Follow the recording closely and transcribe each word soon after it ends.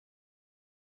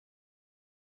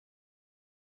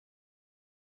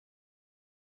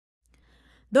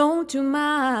Don't you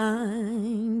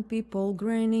mind people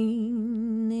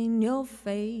grinning in your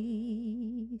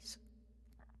face?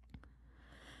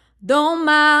 Don't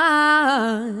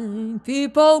mind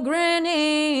people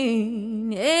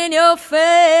grinning in your face.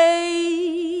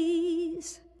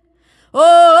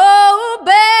 Oh,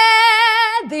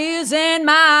 bed this ain't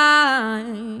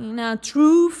mine. A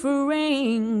true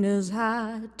friend is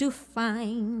hard to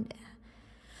find.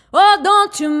 Oh,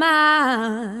 don't you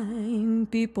mind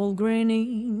people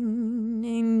grinning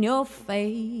in your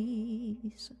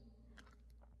face?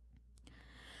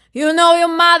 You know your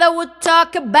mother would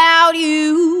talk about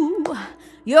you,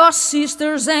 your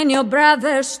sisters and your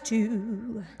brothers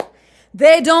too.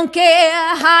 They don't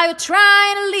care how you're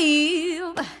trying to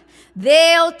live,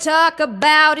 they'll talk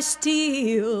about it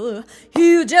still.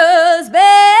 You just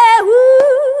bear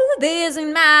with this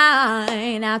in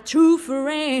mind. A true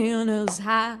friend is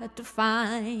hard to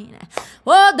find.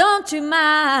 Oh, don't you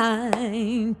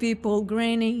mind people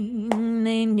grinning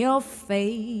in your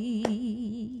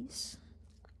face?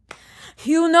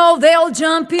 You know they'll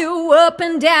jump you up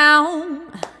and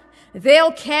down,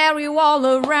 they'll carry you all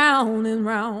around and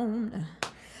round.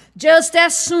 Just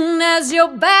as soon as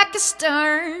your back is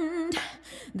turned,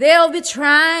 they'll be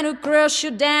trying to crush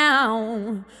you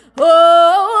down.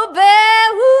 Oh,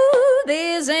 bear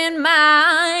this in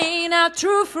mind. A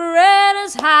true friend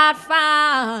is hard to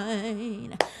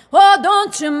find. Oh,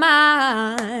 don't you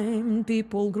mind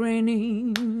people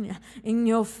grinning in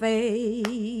your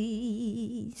face?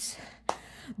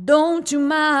 Don't you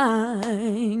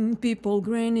mind people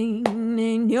grinning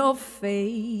in your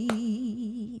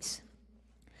face?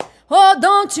 Oh,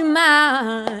 don't you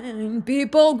mind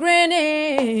people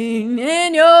grinning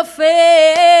in your face?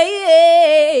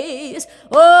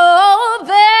 Oh,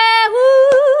 bear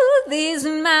this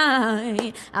in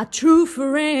mind. A true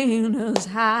friend is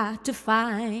hard to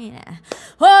find.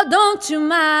 Oh, don't you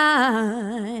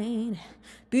mind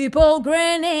people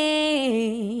grinning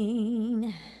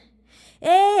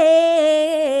in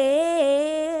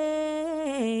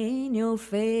your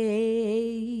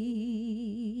face?